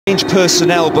Change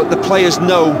personnel, but the players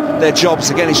know their jobs.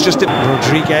 Again, it's just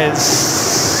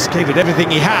Rodriguez gave it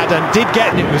everything he had and did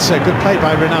get it. It was a good play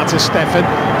by Renato Stefan.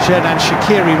 Xherdan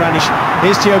Shaqiri running.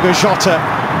 Here's Diogo Jota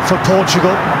for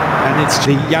Portugal. And it's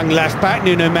the young left-back,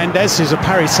 Nuno Mendes, who's a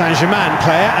Paris Saint-Germain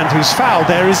player and who's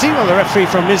fouled there, is he? Well, the referee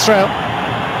from Israel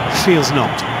feels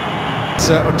not.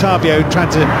 It's Otavio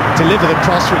trying to deliver the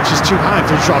cross, which is too high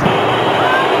for Jota.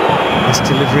 This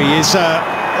delivery is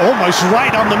almost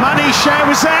right on the money. Cher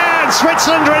was there, and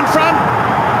Switzerland are in front.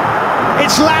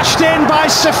 It's lashed in by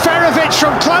Seferovic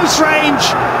from close range.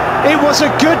 It was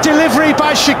a good delivery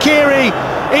by Shaqiri.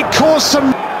 It caused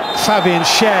some... Fabian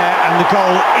Cher, and the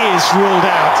goal is ruled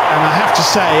out. And I have to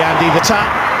say, Andy, the tap,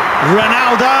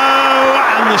 Ronaldo,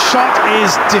 and the shot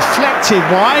is deflected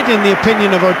wide, in the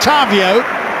opinion of Otavio.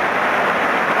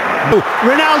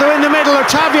 Ronaldo in the middle,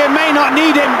 Otavio may not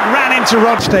need him, ran into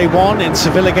Rod. Day one in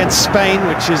Seville against Spain,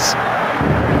 which is...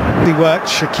 He worked,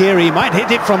 Shaqiri might hit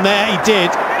it from there, he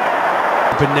did.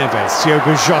 Ruben Neves,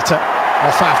 Diogo Jota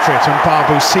off after it, and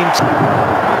Babu seems...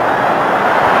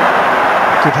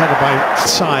 Good header by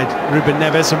side, Ruben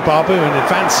Neves and Babu, and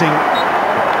advancing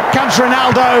comes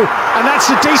Ronaldo, and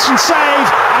that's a decent save,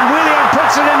 and William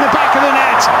puts it in the back of the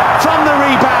net from the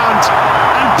rebound,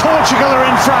 and Portugal are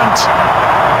in front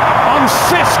on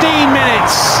 15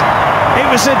 minutes. It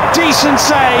was a decent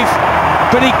save,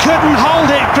 but he couldn't hold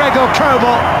it, Gregor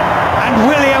Kobel, and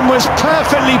William was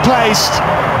perfectly placed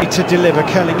to deliver,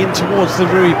 curling in towards the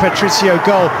Rui Patricio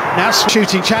goal. Now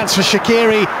shooting chance for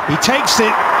Shaqiri, he takes it.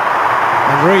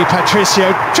 And Rui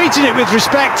Patricio treated it with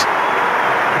respect,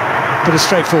 but a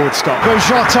straightforward stop. Go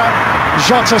Jota,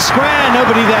 Jota square,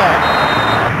 nobody there.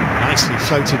 Nicely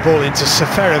floated ball into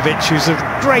Seferovic, who's a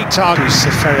great target.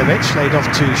 Seferovic laid off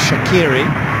to Shaqiri.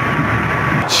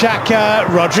 Xhaka,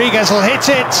 Rodriguez will hit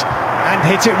it, and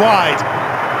hit it wide.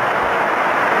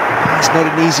 It's not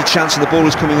an easy chance, and the ball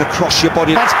is coming across your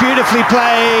body. That's beautifully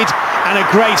played, and a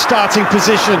great starting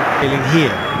position. Feeling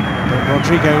here.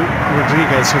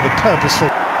 Rodriguez with a purposeful...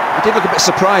 He did look a bit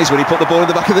surprised when he put the ball in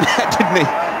the back of the net, didn't he?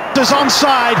 It's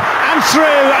onside and through,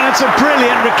 and it's a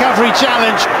brilliant recovery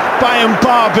challenge by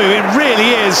Mbabu. It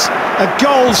really is a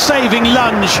goal-saving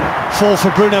lunge for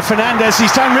Bruno Fernandes.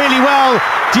 He's done really well.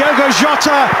 Diogo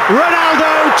Jota,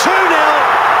 Ronaldo, 2-0.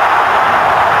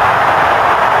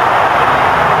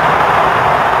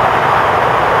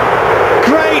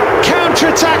 Great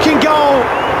counter-attacking goal.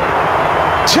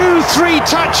 2-3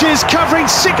 touches covering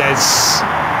six.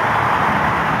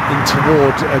 In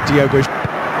toward Diogo.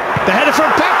 The header from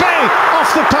Pepe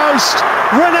off the post.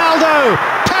 Ronaldo,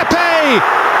 Pepe,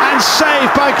 and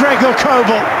saved by Gregor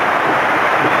Kobel.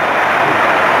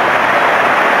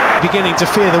 Beginning to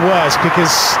fear the worst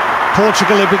because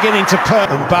Portugal are beginning to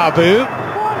and Babu.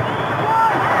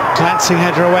 Glancing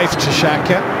header away to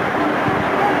Xhaka.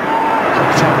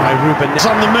 By Ruben is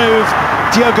on the move.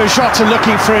 Diogo Jota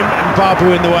looking for him, and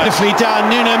Babu in the way. Beautifully done.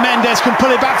 Nuno Mendes can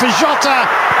pull it back for Jota.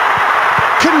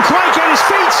 Couldn't quite get his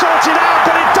feet sorted out,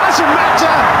 but it doesn't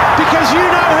matter because you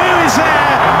know who is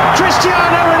there.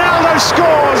 Cristiano Ronaldo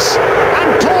scores,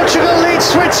 and Portugal leads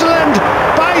Switzerland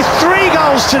by 3-0.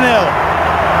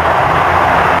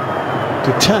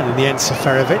 Good turn in the end,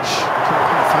 Seferovic.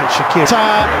 Couldn't quite find Shaqiri.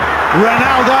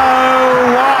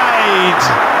 Ronaldo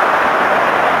wide.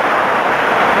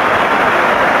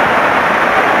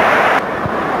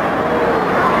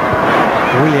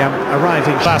 William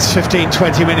arriving last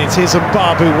 15-20 minutes. Here's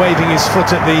Mbabu waving his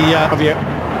foot at the and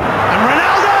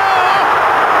Ronaldo!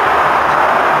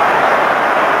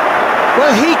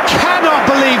 Well, he cannot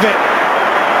believe it.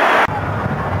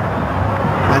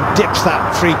 And dips that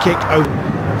free kick. Oh,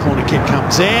 corner kick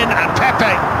comes in, and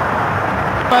Pepe.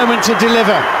 Moment to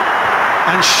deliver.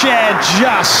 And Cher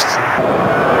just.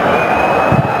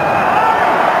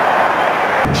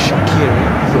 Shaqiri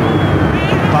for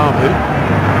Mbabu.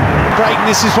 Break,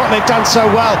 this is what they've done so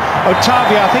well.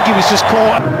 Otavio, I think he was just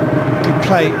caught. Good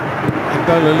play.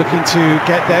 Angola looking to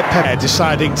get their Pepe,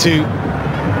 deciding to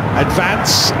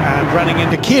advance and running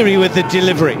into Shaqiri with the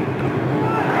delivery.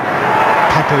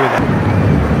 Pepe with it.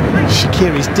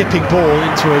 Shaqiri's dipping ball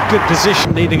into a good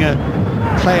position, needing a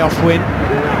playoff win.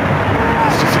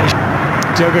 To finish.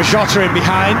 Diogo Jota in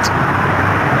behind.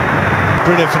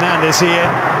 Bruno Fernandes here.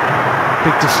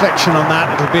 Big deflection on that.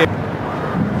 It'll be a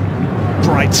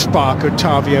bright spark,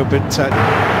 Otavio, but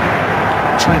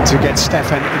trying to get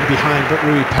Stefan in behind, but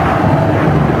Rui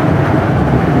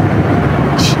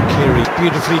Shaqiri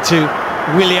beautifully to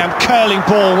William, curling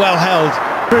ball, well held.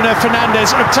 Bruno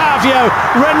Fernandes, Otavio,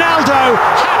 Ronaldo,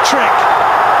 hat-trick.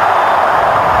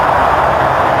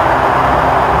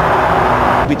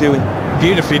 Be doing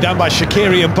beautifully done by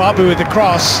Shaqiri, and Babu with the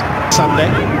cross.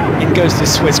 Sunday, in goes the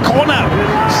Swiss corner.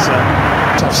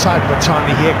 It's tough side, but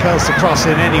Tani here curls the cross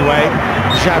in anyway.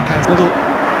 Xiaokan's little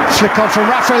flick on from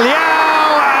Rafael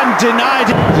and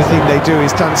denied it. Everything they do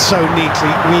is done so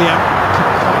neatly. William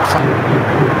quite fun.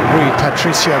 Rui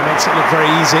Patricio makes it look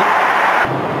very easy.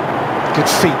 Good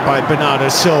feet by Bernardo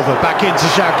Silva. Back into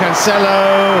João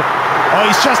Cancelo. Oh,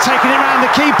 he's just taken it around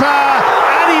the keeper,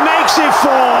 and he makes it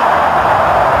 4.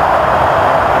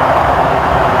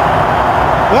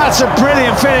 That's a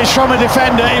brilliant finish from a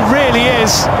defender, it really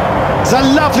is. It's a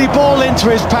lovely ball into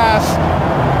his path.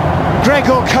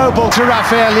 Gregor Kobel to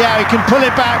Rafael Leao. He can pull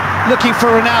it back, looking for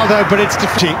Ronaldo, but it's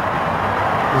defeated.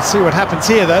 We'll see what happens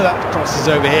here, though. That crosses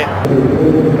over here.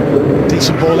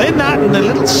 Decent ball in that, and a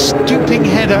little stooping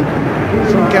header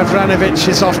from Gavranovic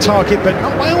is off target, but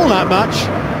not by all that much.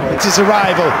 It's his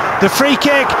arrival. The free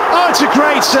kick. Oh, it's a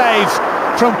great save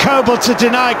from Kobel to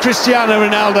deny Cristiano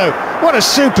Ronaldo. What a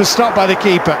super stop by the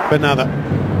keeper. Another.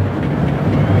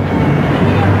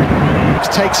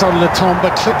 Takes on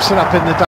Latomba, clips it up in the